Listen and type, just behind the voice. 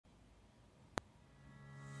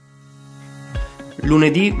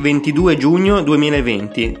Lunedì 22 giugno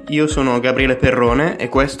 2020, io sono Gabriele Perrone e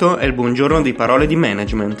questo è il Buongiorno di Parole di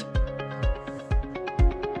Management.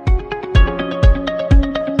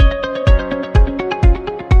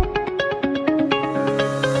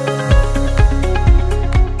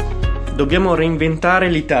 Dobbiamo reinventare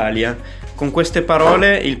l'Italia. Con queste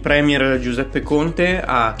parole il premier Giuseppe Conte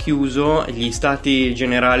ha chiuso gli stati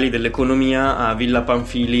generali dell'economia a Villa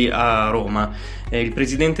Pamphili a Roma. Il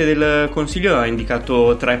presidente del Consiglio ha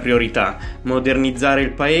indicato 3 priorità: modernizzare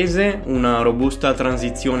il paese, una robusta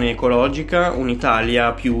transizione ecologica,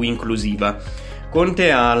 un'Italia più inclusiva.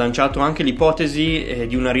 Conte ha lanciato anche l'ipotesi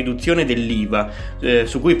di una riduzione dell'IVA,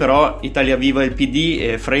 su cui però Italia Viva e il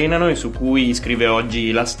PD frenano e su cui, scrive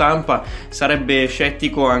oggi La Stampa, sarebbe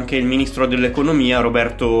scettico anche il ministro dell'economia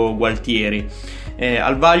Roberto Gualtieri.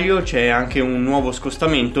 Al vaglio c'è anche un nuovo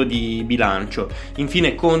scostamento di bilancio.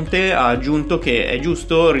 Infine Conte ha aggiunto che è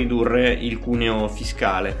giusto ridurre il cuneo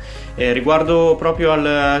fiscale. Riguardo proprio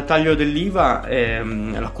al taglio dell'IVA,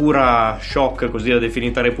 la cura shock, così la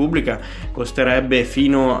definita Repubblica, costerebbe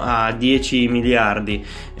fino a 10 miliardi.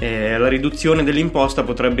 La riduzione dell'imposta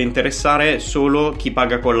potrebbe interessare solo chi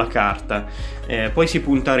paga con la carta. Poi si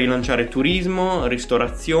punta a rilanciare turismo,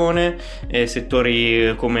 ristorazione,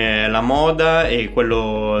 settori come la moda e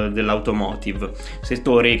quello dell'automotive,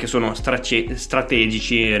 settori che sono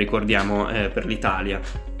strategici, ricordiamo, per l'Italia.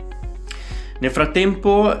 Nel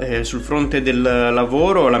frattempo, sul fronte del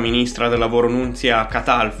lavoro, la ministra del lavoro Nunzia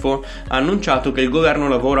Catalfo ha annunciato che il governo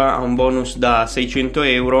lavora a un bonus da 600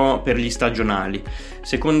 euro per gli stagionali.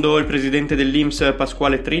 Secondo il presidente dell'INPS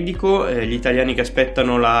Pasquale Tridico, gli italiani che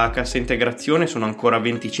aspettano la cassa integrazione sono ancora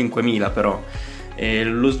 25.000 però.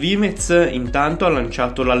 Lo Svimez intanto ha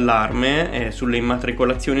lanciato l'allarme sulle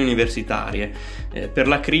immatricolazioni universitarie. Per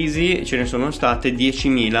la crisi ce ne sono state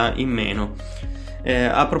 10.000 in meno.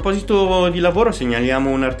 A proposito di lavoro,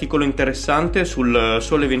 segnaliamo un articolo interessante sul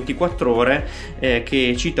Sole 24 Ore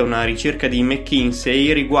che cita una ricerca di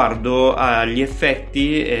McKinsey riguardo agli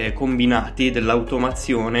effetti combinati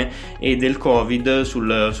dell'automazione e del Covid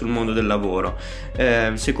sul mondo del lavoro.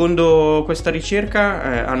 Secondo questa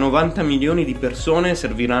ricerca a 90 milioni di persone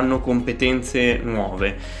serviranno competenze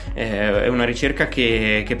nuove. È una ricerca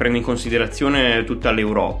che prende in considerazione tutta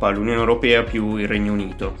l'Europa, l'Unione Europea più il Regno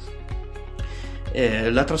Unito.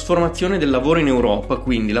 La trasformazione del lavoro in Europa,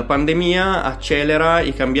 quindi la pandemia accelera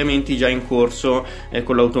i cambiamenti già in corso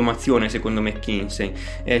con l'automazione, secondo McKinsey.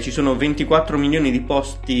 Ci sono 24 milioni di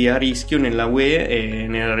posti a rischio nella UE e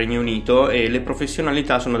nel Regno Unito e le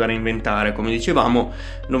professionalità sono da reinventare. Come dicevamo,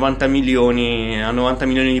 a 90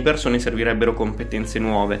 milioni di persone servirebbero competenze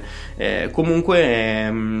nuove. Comunque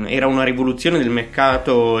era una rivoluzione del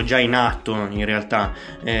mercato già in atto, in realtà,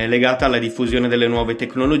 legata alla diffusione delle nuove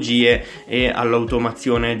tecnologie e all'automazione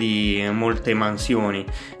di molte mansioni.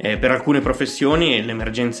 Per alcune professioni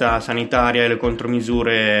l'emergenza sanitaria e le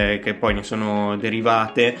contromisure che poi ne sono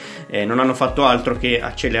derivate non hanno fatto altro che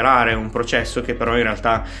accelerare un processo che però in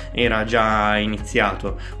realtà era già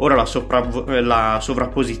iniziato. Ora la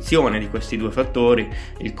sovrapposizione di questi due fattori,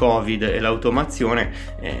 il Covid e l'automazione,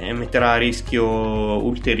 metterà a rischio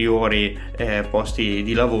ulteriori posti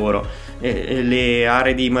di lavoro. Le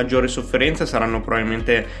aree di maggiore sofferenza saranno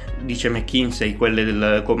probabilmente, dice McKinsey, quelle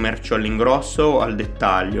del commercio all'ingrosso o al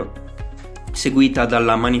dettaglio, seguita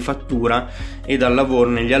dalla manifattura e dal lavoro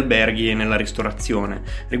negli alberghi e nella ristorazione.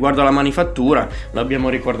 Riguardo alla manifattura, l'abbiamo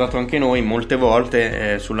ricordato anche noi molte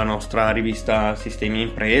volte sulla nostra rivista Sistemi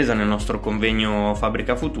Impresa, nel nostro convegno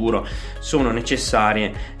Fabbrica Futuro, sono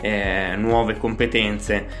necessarie nuove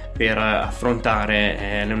competenze per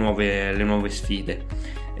affrontare le nuove sfide.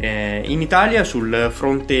 In Italia sul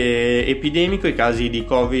fronte epidemico i casi di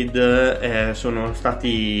Covid sono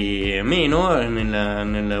stati meno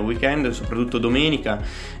nel weekend, soprattutto domenica.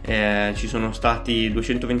 Ci sono stati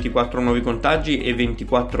 224 nuovi contagi e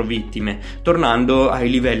 24 vittime, tornando ai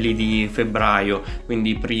livelli di febbraio,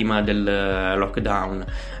 quindi prima del lockdown.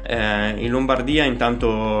 In Lombardia,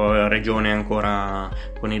 intanto, regione ancora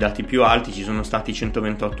con i dati più alti, ci sono stati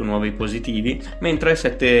 128 nuovi positivi, mentre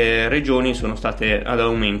 7 regioni sono state ad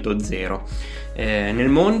aumento 0. Nel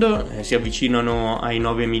mondo si avvicinano ai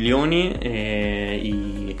 9 milioni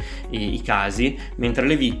i casi, mentre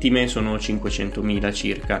le vittime sono 500.000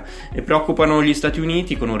 circa. Preoccupano gli Stati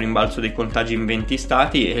Uniti, con un rimbalzo dei contagi in 20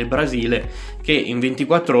 stati, e il Brasile, che in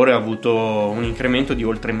 24 ore ha avuto un incremento di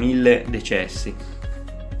oltre 1.000 decessi.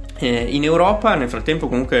 In Europa nel frattempo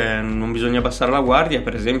comunque non bisogna abbassare la guardia.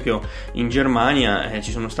 Per esempio in Germania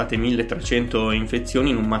ci sono state 1300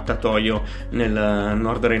 infezioni in un mattatoio nel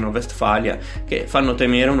Nord Reno-Westfalia che fanno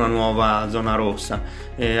temere una nuova zona rossa.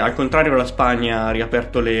 Al contrario la Spagna ha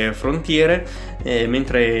riaperto le frontiere,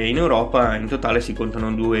 mentre in Europa in totale si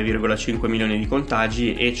contano 2,5 milioni di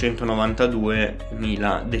contagi e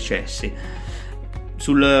 192.000 decessi.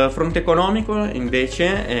 Sul fronte economico,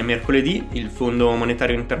 invece, mercoledì il Fondo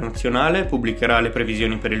Monetario Internazionale pubblicherà le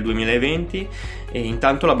previsioni per il 2020 e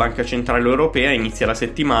intanto la Banca Centrale Europea inizia la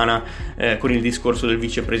settimana con il discorso del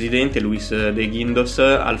vicepresidente Luis de Guindos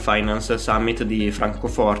al Finance Summit di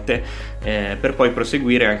Francoforte, per poi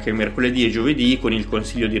proseguire anche mercoledì e giovedì con il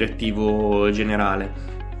Consiglio Direttivo Generale.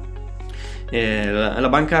 La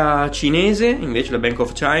banca cinese, invece, la Bank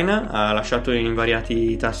of China, ha lasciato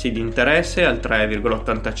invariati tassi di interesse al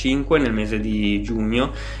 3,85 nel mese di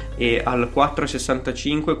giugno e al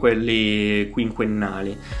 4,65 quelli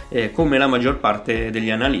quinquennali, come la maggior parte degli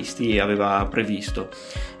analisti aveva previsto.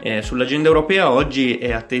 Sull'agenda europea oggi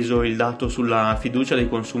è atteso il dato sulla fiducia dei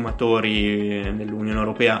consumatori nell'Unione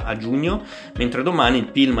Europea a giugno, mentre domani il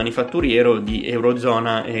PIL manifatturiero di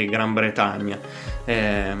Eurozona e Gran Bretagna.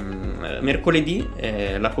 Mercoledì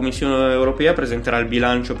la Commissione Europea presenterà il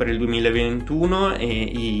bilancio per il 2021 e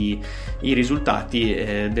i risultati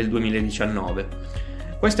del 2019.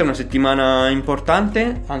 Questa è una settimana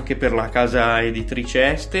importante anche per la casa editrice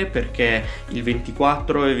Este, perché il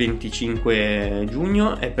 24 e 25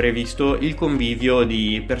 giugno è previsto il convivio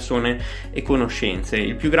di persone e conoscenze,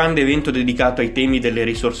 il più grande evento dedicato ai temi delle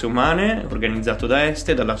risorse umane organizzato da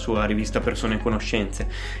Este, dalla sua rivista Persone e Conoscenze.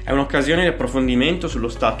 È un'occasione di approfondimento sullo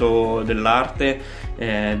stato dell'arte,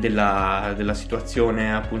 della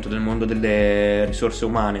situazione appunto del mondo delle risorse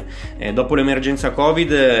umane. Dopo l'emergenza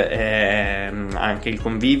Covid anche il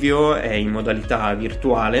convivio è in modalità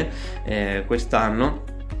virtuale quest'anno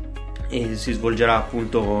e si svolgerà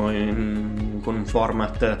appunto con un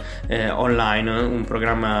format online, un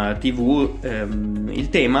programma TV. Il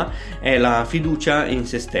tema è la fiducia in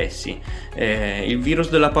se stessi. Il virus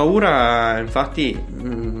della paura infatti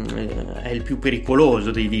è il più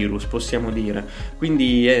pericoloso dei virus, possiamo dire,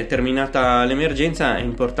 quindi terminata l'emergenza è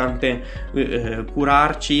importante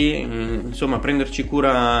curarci, insomma prenderci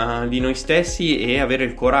cura di noi stessi e avere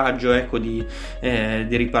il coraggio, ecco, di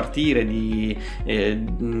ripartire, di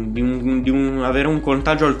avere un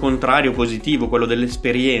contagio al contrario positivo, quello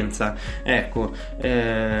dell'esperienza. Ecco,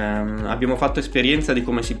 abbiamo fatto esperienza di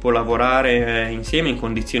come si può lavorare insieme in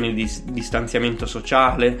condizioni di distanziamento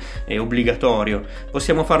sociale e obbligatorio.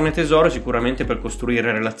 Possiamo farne tesoro sicuramente per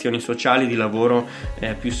costruire relazioni sociali di lavoro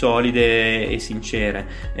più solide e sincere.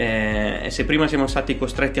 Se prima siamo stati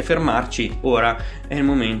costretti a fermarci, ora è il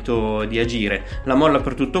momento di agire. La molla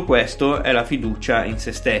per tutto questo è la fiducia in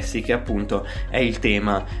se stessi, che appunto è il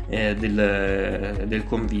tema del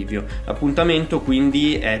convivio. L'appuntamento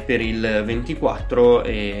quindi è per il 24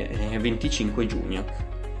 e 25 giugno.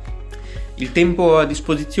 Il tempo a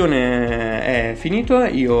disposizione è finito,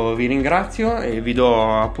 io vi ringrazio e vi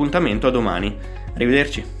do appuntamento a domani.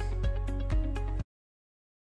 Arrivederci.